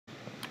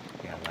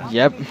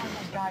Yep. How many times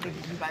I died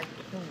because you guys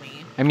killed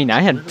me? I mean,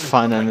 I had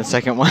fun on the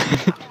second one.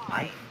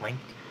 I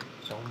flanked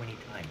so many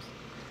times.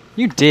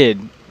 You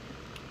did.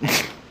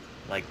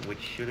 Like, which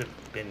should have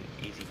been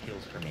easy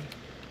kills for me.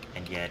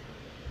 And yet...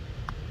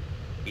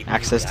 even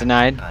Access the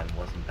denied. time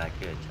wasn't that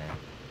good, man.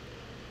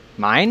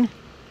 Mine?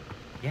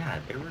 Yeah,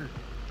 there were...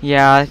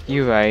 Yeah,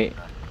 you're right.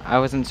 I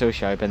wasn't so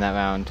sharp in that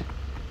round.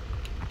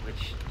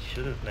 Which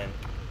should have meant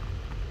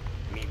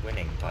me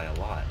winning by a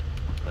lot,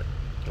 but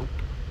nope.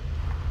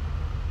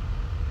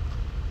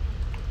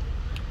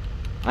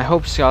 I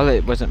hope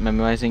Scarlet wasn't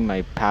memorizing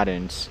my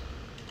patterns.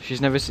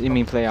 She's never seen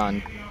me play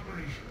on...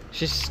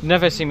 She's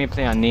never seen me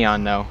play on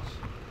Neon, though.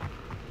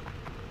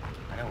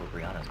 I know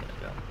where Brianna's gonna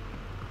go.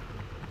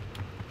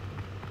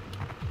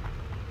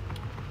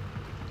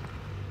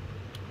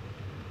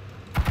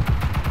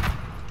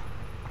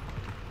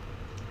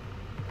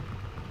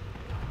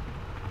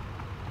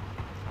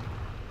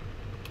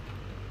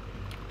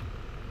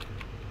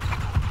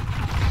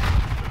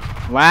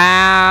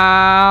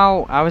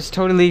 Wow! I was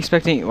totally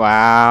expecting...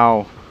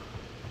 Wow.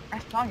 I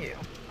saw you.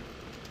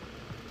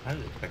 I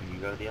was expecting you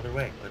to go the other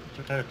way, but it's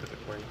okay, I took it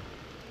for you.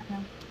 Okay.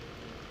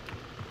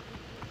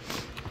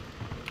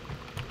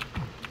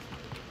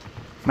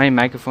 My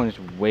microphone is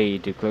way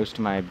too close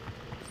to my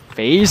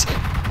face.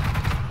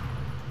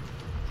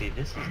 See,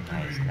 this is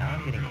nice. Now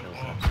I'm getting kills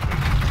and I'm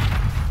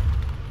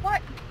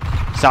What?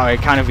 Sorry,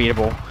 kind of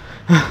beatable.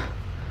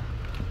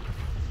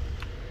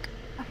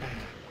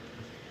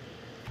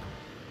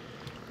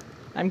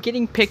 I'm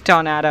getting picked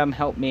on, Adam.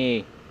 Help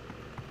me.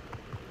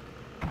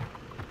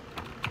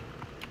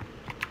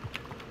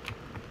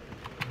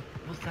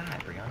 What's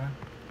that, Brianna?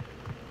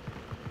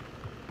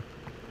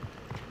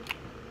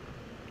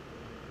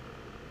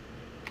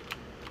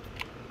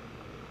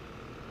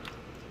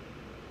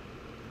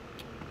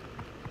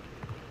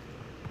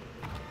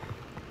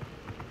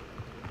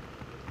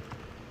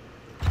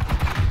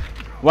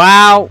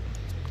 Wow!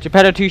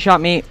 Geppetto two-shot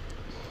me.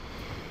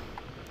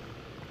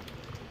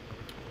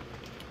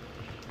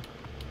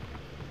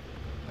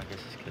 I guess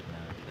it's good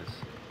now because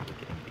we're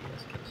getting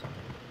BS kills on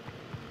him.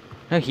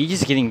 No, he's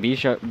just getting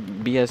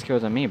BS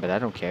kills on me, but I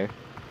don't care.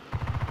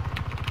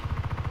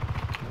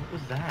 What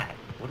was that?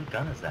 What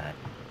gun is that?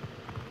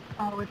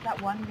 Oh, it's that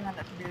one gun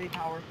that's really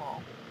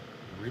powerful.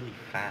 Really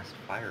fast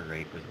fire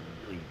rate with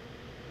really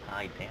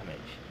high damage.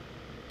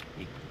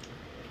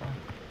 Fun.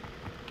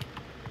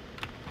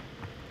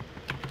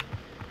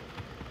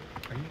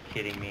 Are you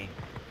kidding me?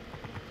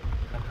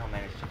 Somehow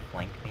managed to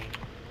flank me?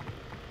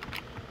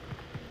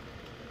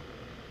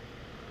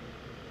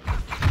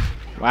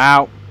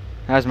 Wow.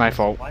 That was my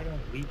fault. Why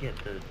don't we get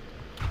the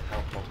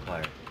health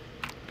multiplier?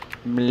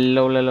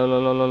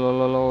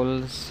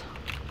 Lols.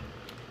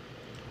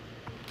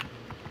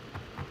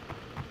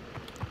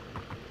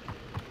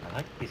 I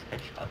like these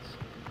headshots.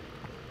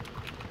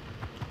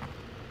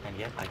 And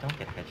yet I don't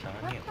get a headshot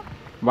on you.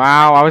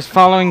 Wow, I was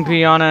following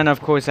Brianna, and of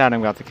course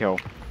Adam got the kill.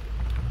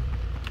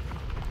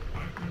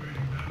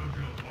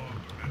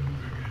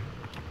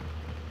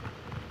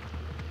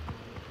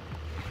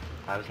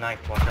 I was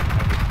knifed. Watch out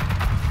behind you.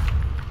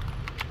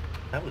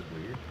 That was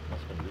weird.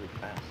 Must have been really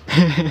fast.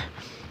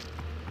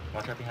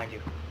 Watch out behind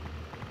you.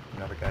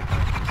 Another guy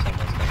coming from the same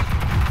way.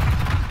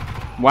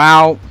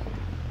 Wow.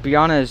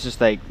 Brianna is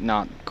just like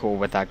not cool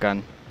with that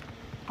gun.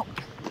 Oh,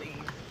 please.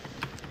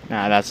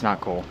 Nah, that's not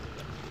cool.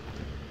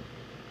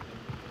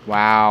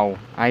 Wow.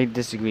 I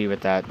disagree with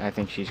that. I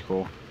think she's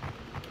cool.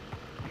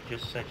 You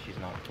just said she's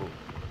not cool.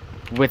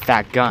 With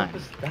that gun. What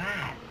was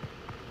that?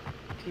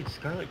 Dude,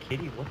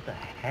 ScarletKitty, what the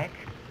heck?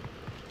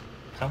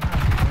 Somehow.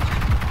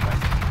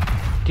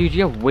 Dude,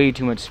 you have way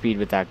too much speed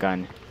with that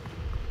gun.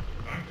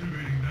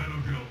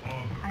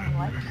 I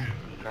like that.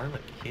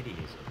 ScarletKitty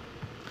is.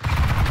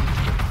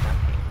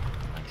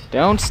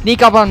 Don't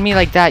sneak up on me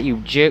like that,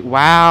 you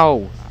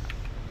wow.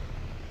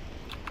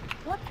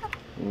 What the?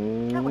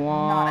 That was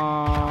not a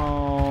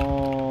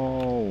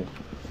Wow.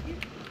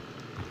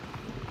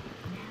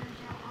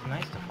 It's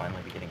nice to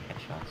finally be getting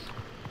headshots.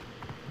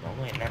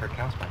 Normally it never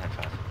counts my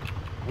headshots.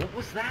 What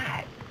was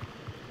that?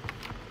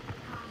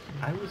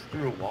 I was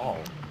through a wall.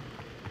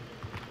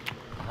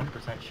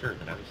 100% sure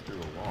that I was through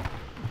a wall.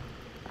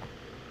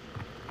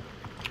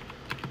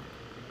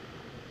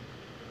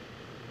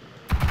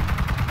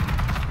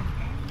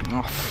 Oh,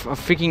 a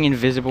freaking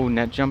invisible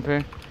net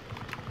jumper.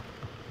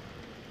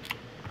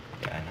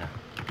 Yeah, I know.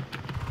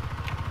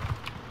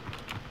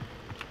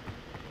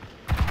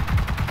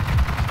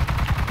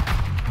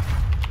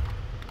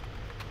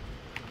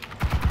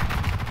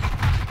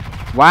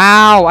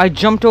 Wow, I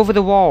jumped over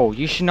the wall.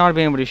 You should not have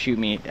been able to shoot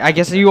me. I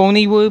guess you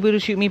only were able to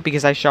shoot me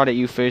because I shot at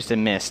you first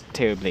and missed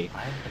terribly.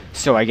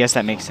 So I guess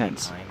that makes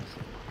sense. Times,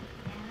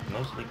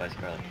 mostly by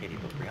ScarletKitty,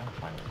 but Brianna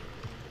finally.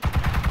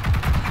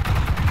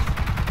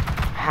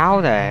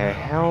 How the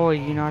hell are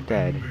you not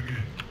dead?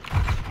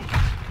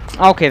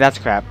 Okay, that's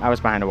crap. I was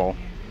behind a wall.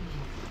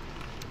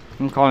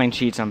 I'm calling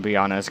cheats on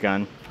Brianna's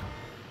gun.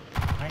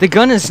 The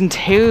gun is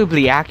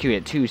terribly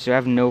accurate too, so I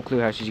have no clue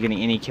how she's getting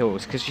any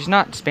kills because she's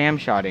not spam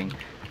shotting.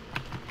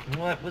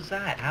 What was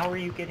that? How are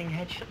you getting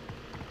headshot?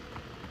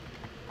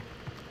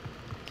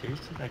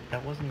 Seriously, like,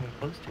 that wasn't even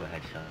close to a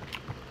headshot.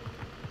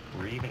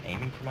 Were you even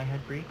aiming for my head,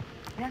 Bree?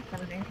 Yes, I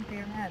was aiming for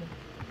your head.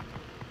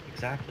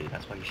 Exactly,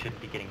 that's why you shouldn't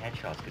be getting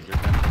headshots, because you're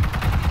gonna...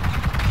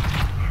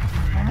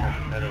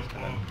 Geppetto's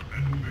coming.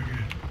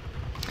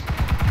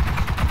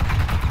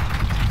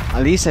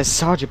 At least I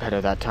saw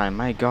Geppetto that time,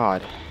 my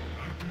god.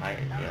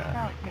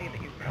 Yeah. ScarletKitty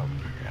that you Oh,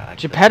 yeah,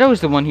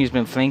 Geppetto's the one who's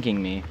been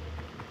flanking me.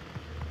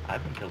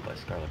 I've been killed by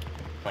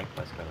flanked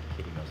by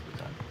ScarletKitty most of the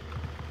time.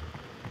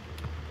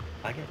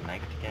 If I get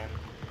knifed again,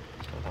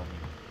 still help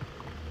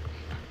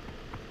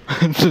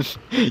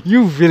me.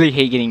 You really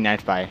hate getting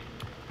knifed by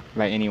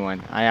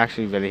anyone. I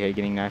actually really hate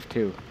getting knifed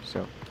too,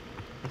 so.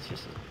 It's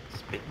just a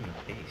spit in the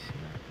face,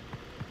 you know.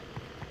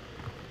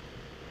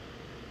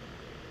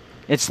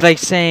 It's like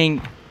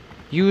saying,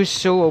 you were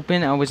so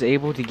open I was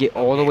able to get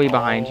all the way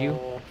behind you.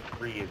 All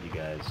three of you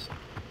guys.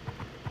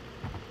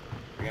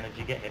 Brianna, did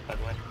you get hit, by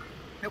the way?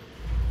 Nope.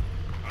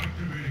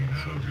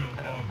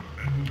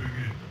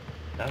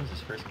 That was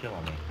his first kill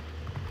on me.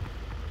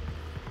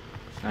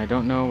 I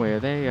don't know where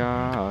they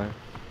are.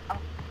 Oh,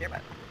 you're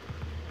bad.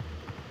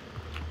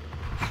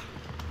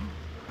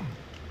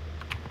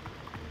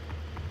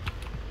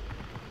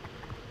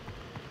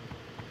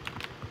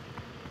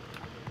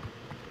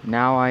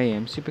 Now I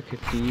am super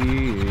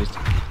confused.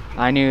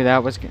 I knew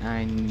that was Barely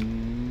see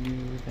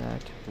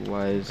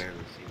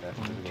that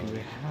going to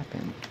visibility.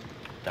 happen.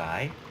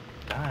 Die.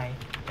 Die.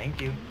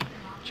 Thank you.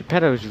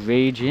 Geppetto's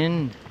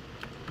raging.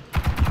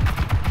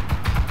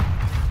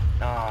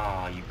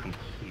 Ah, you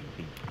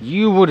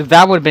completely...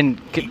 That would have been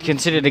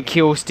considered a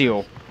kill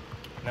steal.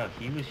 No,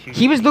 he was shooting...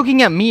 He was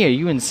looking at me. Are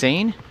you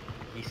insane?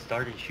 He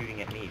started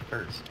shooting at me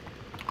first.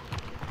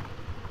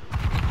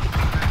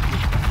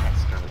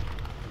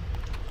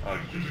 Oh,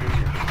 did you shoot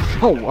your...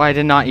 Oh, I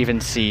did not even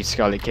see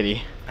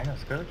ScarletKitty. I know,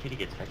 ScarletKitty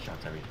gets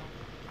headshots every time.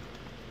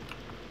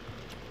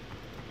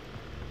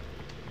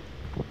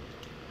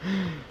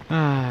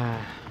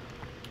 Ah.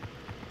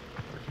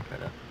 Where's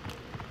Geppetto?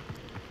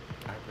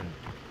 I've been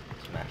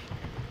smashing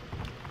him.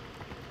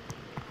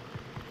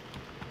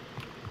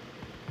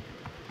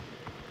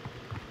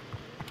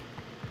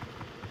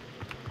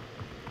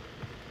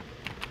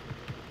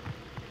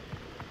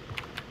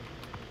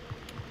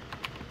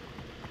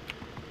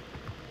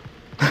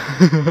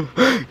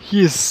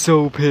 He is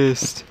so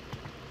pissed.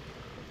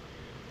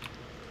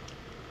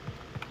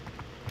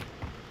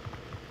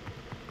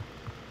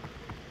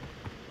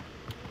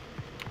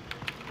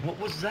 What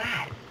was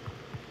that?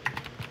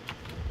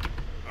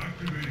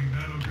 Activating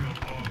nanogel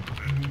hub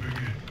and moving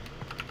in.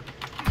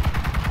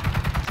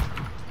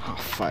 Oh,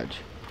 fudge.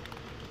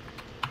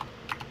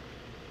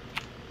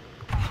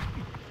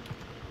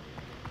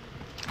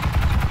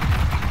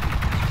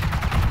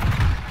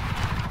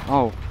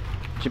 Oh,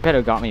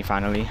 Geppetto got me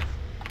finally.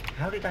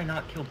 How did I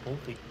not kill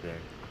both of you there?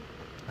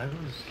 I was...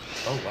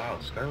 Oh wow,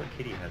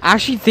 ScarletKitty has... I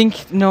actually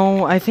think,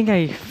 no, I think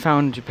I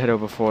found Geppetto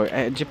before.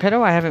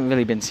 Geppetto I haven't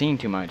really been seeing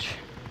too much.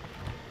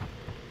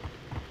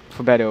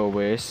 For better or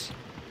worse.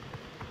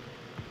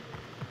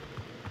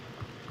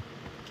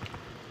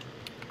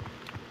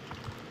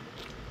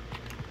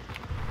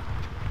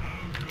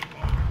 I'm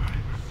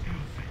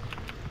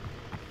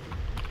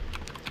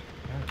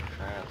gonna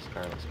try out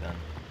Scarlet's gun.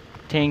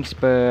 Thanks,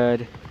 bud.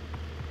 Welcome,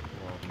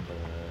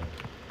 bud.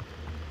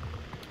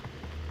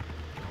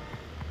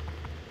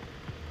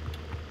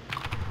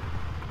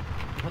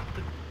 What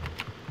the...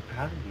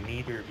 How did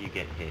neither of you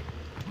get hit?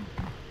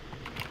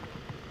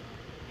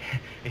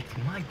 It's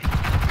my...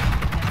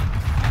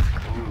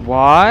 Ooh.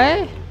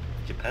 What?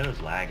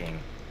 Geppetto's lagging.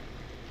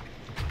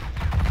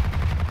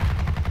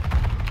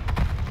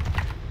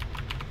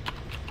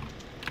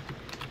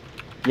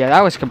 Yeah,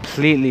 that was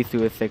completely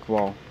through a thick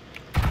wall.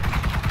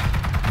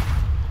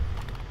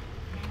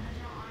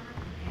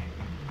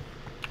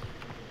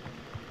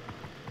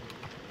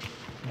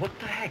 What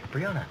the heck,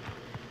 Brianna?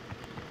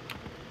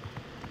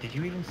 Did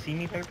you even see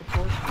me there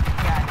before?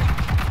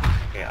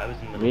 Yeah. Okay, I was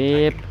in the middle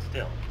Rip. of typing, but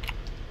still.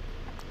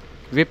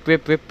 Rip,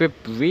 rip, rip, rip,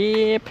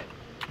 rip.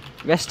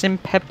 Rest in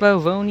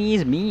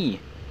pepperoni's me.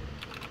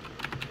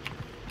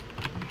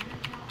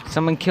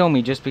 Someone kill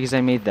me just because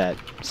I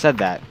said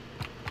that.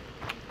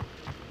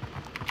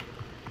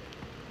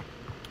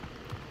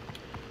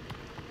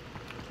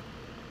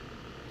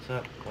 What's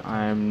up? What's up?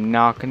 I'm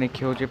not gonna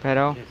kill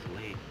Geppetto. It's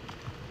late.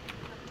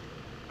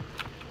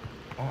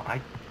 Oh,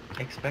 I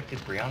expected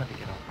Brianna to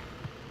get off.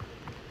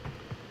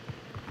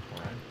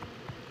 Alright.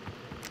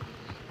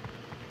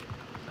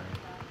 Sorry.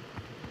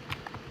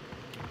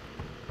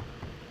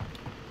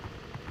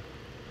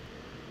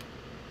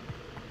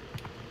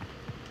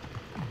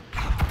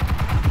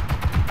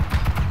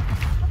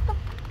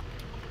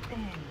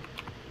 Dang.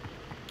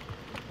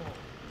 Oh.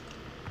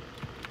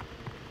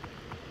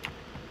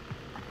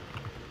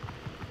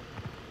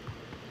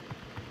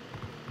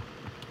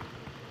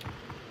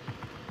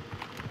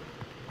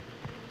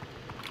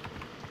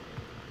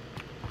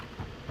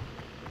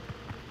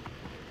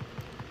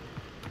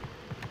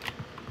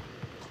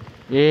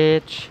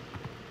 Bitch.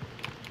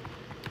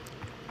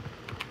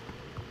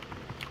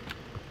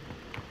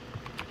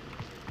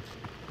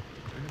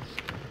 Where did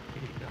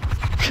ScarletKitty go?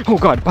 Oh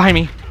god, behind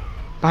me!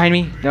 Behind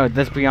me! No,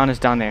 that's Brianna's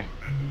down there.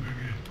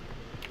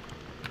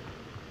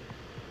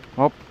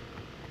 Oh.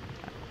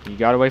 You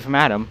got away from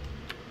Adam.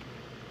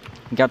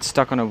 You got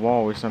stuck on a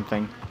wall or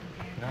something.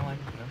 No, I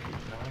didn't.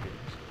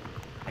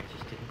 I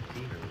just didn't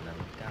see her when I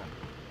looked down.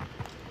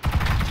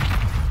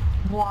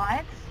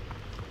 What?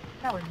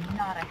 That was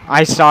not a headshot.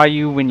 I saw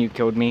you when you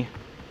killed me.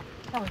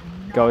 That was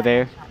not Go a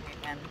there. headshot,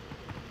 Nathan.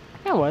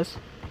 Yeah, it was.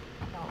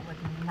 No, it was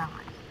not.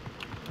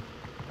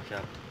 Watch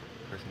out.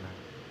 Person nine.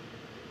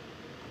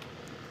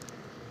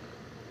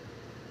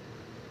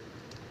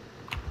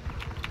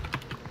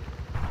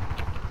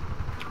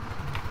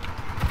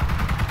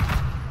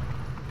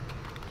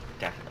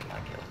 Definitely my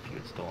kill. If you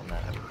had stolen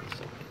that, I would be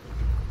so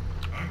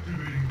pissed.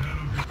 Activating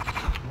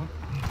nano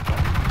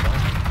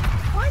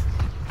What?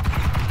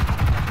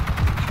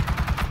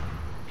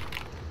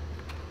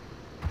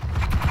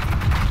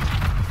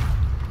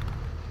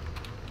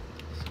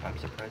 I'm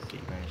surprised that you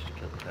managed to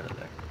kill the better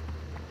there.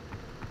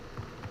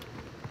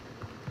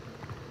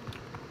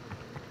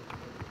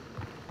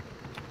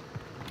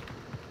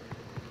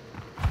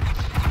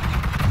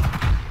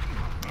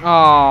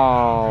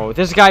 Oh,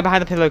 there's a guy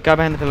behind the pillow. Guy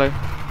behind the pillow.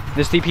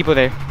 There's 3 people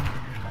there.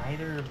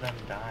 Neither of them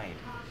died.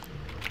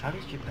 How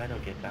does Geppetto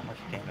get that much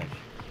damage?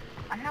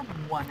 I have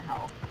 1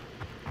 health.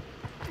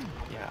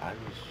 Yeah, I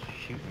was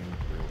shooting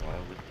for a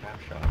while with tap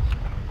shots. I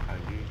don't know how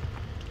you...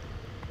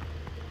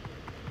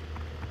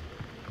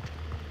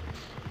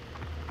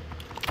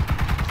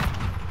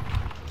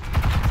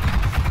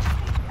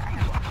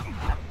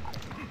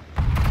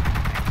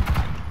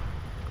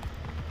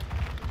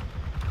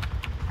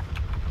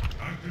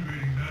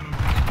 activating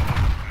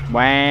nano.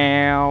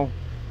 Wow.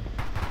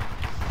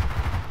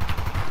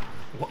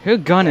 What? Her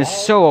gun is Wall?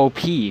 so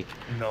OP.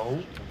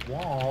 No,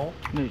 wall.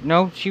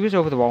 No, she was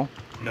over the wall.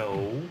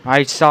 No,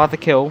 I saw the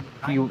kill.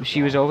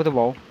 She was over the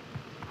wall.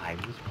 I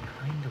was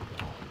behind the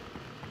wall.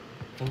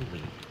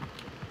 Fully.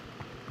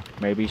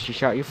 Maybe she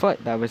shot your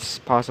foot. That was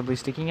possibly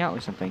sticking out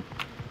or something.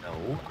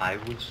 No, I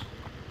was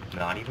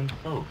not even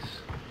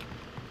close.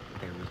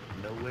 There was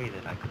no way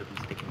that I could have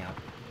been sticking out.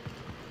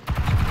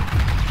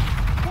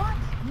 What?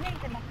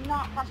 Nathan, that's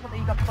not possible that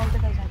you got both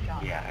of those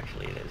headshots. Yeah,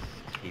 actually it is.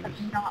 He was...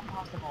 That's not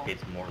possible.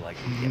 It's more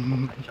likely to get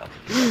both headshots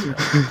if you guys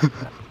are like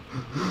that.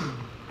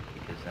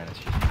 Because then it's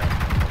just...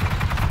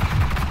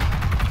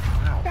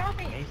 Wow,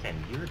 Stop it. Nathan,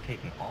 you're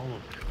taking all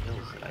of the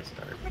kills that I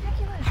started.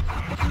 Ridiculous.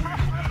 It's not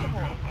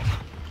possible.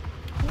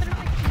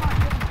 Literally cannot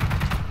do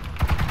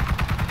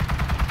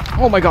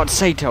it. Oh my god,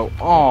 Saito.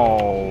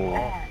 Oh.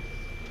 Yes.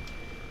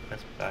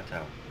 That's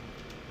Saito.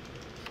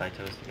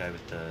 Saito is the guy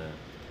with the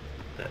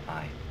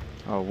eye.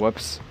 Oh,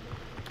 whoops.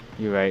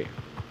 You're right.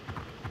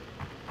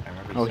 I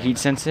remember Oh, saying heat that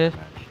sensitive?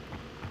 match.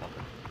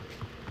 Public.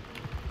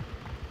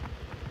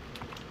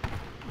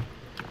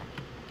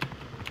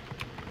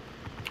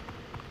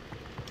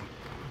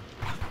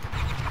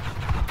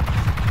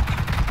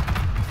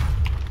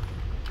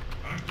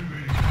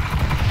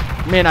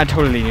 Activating Man, I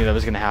totally knew that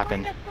was gonna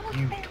happen.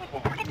 You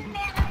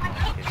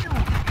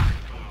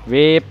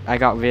Rip. I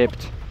got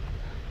ripped.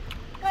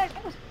 Guys,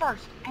 I was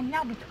first, and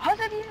now because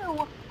of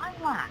you,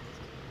 I'm last.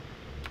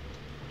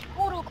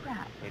 Total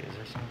crap. Wait, is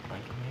there someone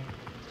flanking me?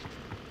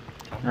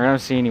 Tell I me. don't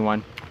see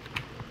anyone.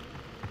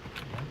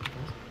 Yeah,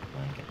 there's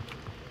flanking.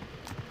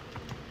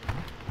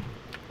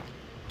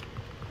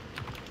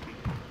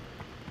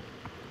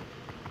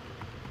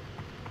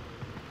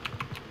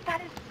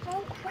 That is so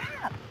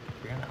crap.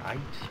 Brianna, I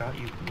shot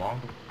you long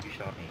before you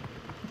shot me.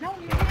 No,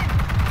 you Yes, didn't.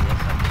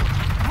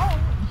 I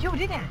No, you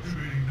didn't.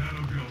 activating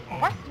nanogel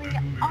Trust me,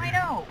 I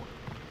know. did.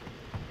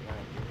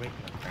 Brianna, you're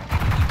waking up, Brianna.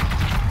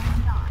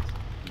 I'm not.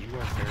 You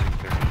are very,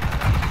 very bad.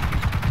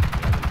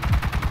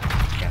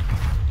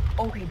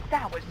 Okay,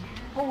 that was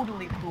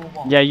totally through a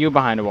wall. Yeah, you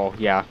behind the wall.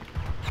 Yeah.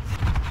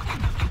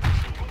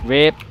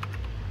 Rip.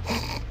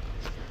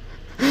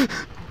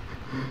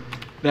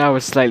 That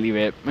was slightly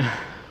rip.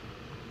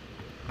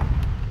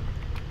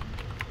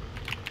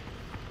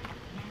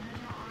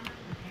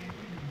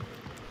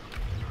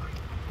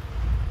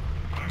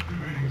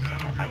 activating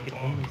I nanogel could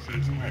bomb only see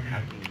and his head. moving How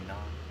in. do you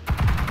not?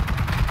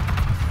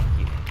 Thank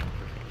you, Nathan,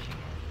 for finishing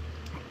him.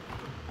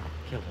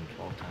 Killed him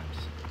 12 times.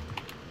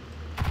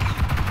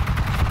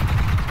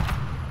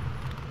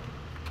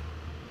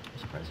 I'm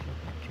surprised you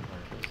don't have 2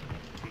 more kills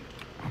than me.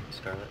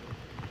 Scarlet.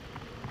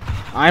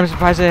 I'm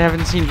surprised I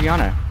haven't seen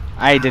Gianna.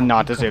 I did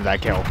not deserve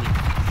that kill.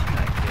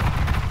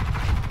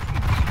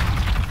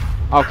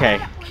 Okay.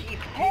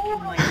 Oh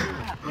my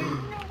crap. There's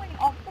no way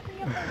all 3 of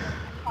them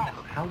were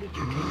How did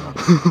you take all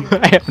the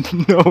I have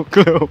no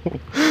clue.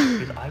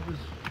 Because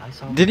I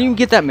saw... Didn't you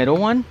get that middle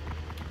one?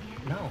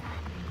 No.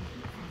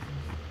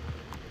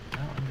 I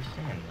don't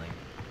understand,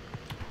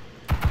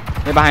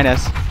 like... They're behind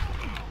us.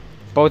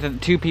 Both of the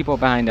 2 people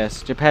behind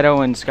us.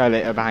 Geppetto and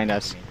Scarlet are behind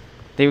us.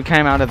 They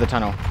came out of the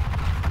tunnel.